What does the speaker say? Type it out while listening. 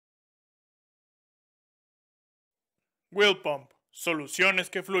Wheel Pump,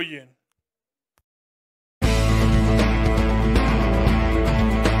 soluciones que fluyen.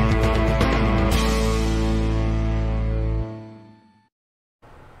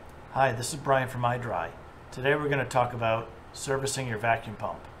 Hi, this is Brian from iDry. Today we're going to talk about servicing your vacuum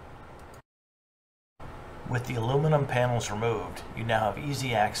pump. With the aluminum panels removed, you now have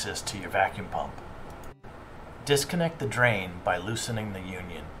easy access to your vacuum pump. Disconnect the drain by loosening the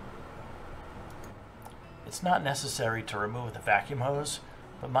union. It's not necessary to remove the vacuum hose,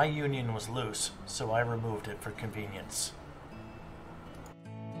 but my union was loose, so I removed it for convenience.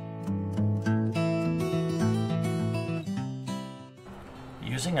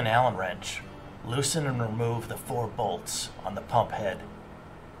 Using an Allen wrench, loosen and remove the 4 bolts on the pump head.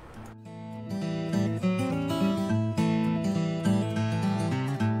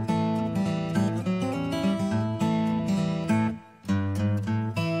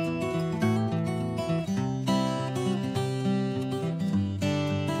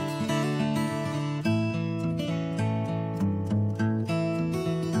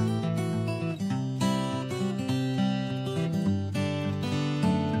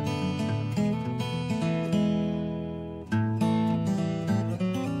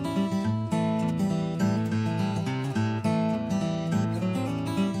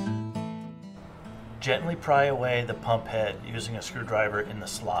 Gently pry away the pump head using a screwdriver in the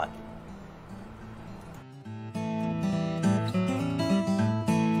slot.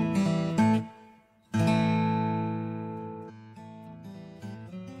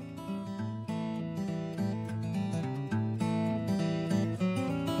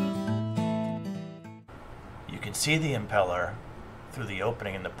 You can see the impeller through the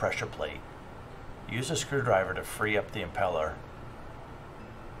opening in the pressure plate. Use a screwdriver to free up the impeller.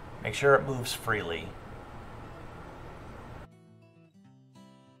 Make sure it moves freely.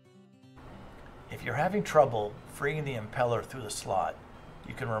 If you're having trouble freeing the impeller through the slot,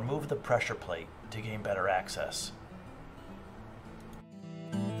 you can remove the pressure plate to gain better access.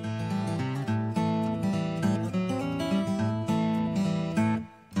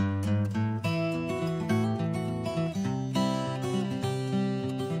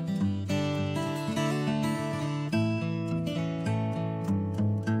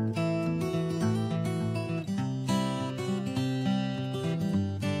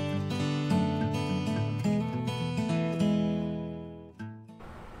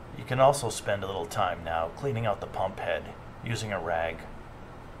 You can also spend a little time now cleaning out the pump head using a rag.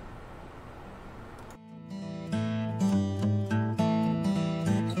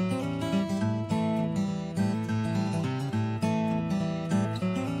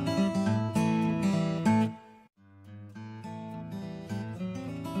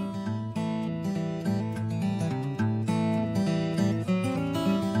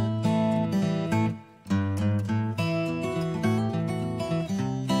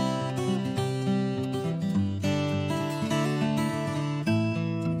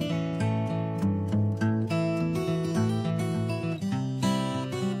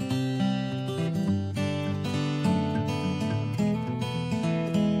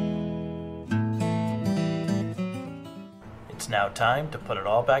 It's now time to put it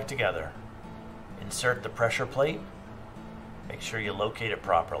all back together. Insert the pressure plate. Make sure you locate it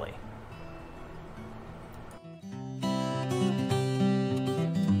properly.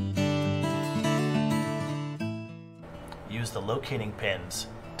 Use the locating pins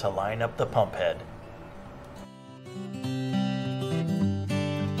to line up the pump head.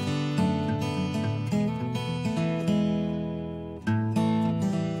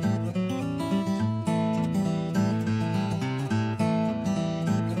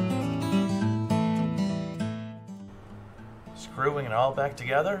 Screwing it all back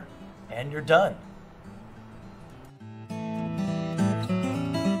together, and you're done.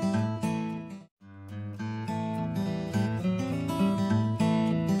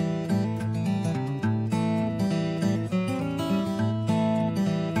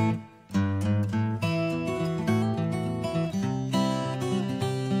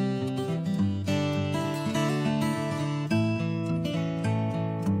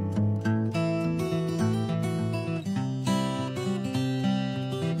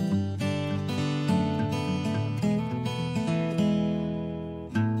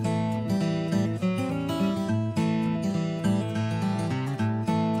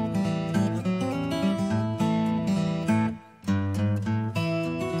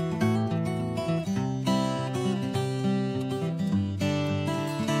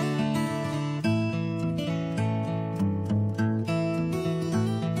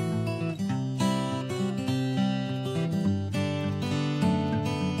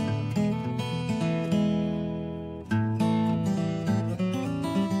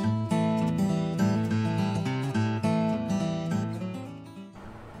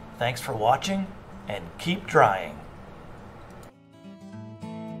 Thanks for watching, and keep drying.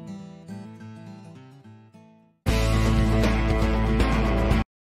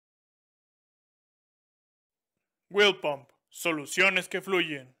 Wheel pump. Soluciones que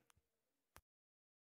fluyen.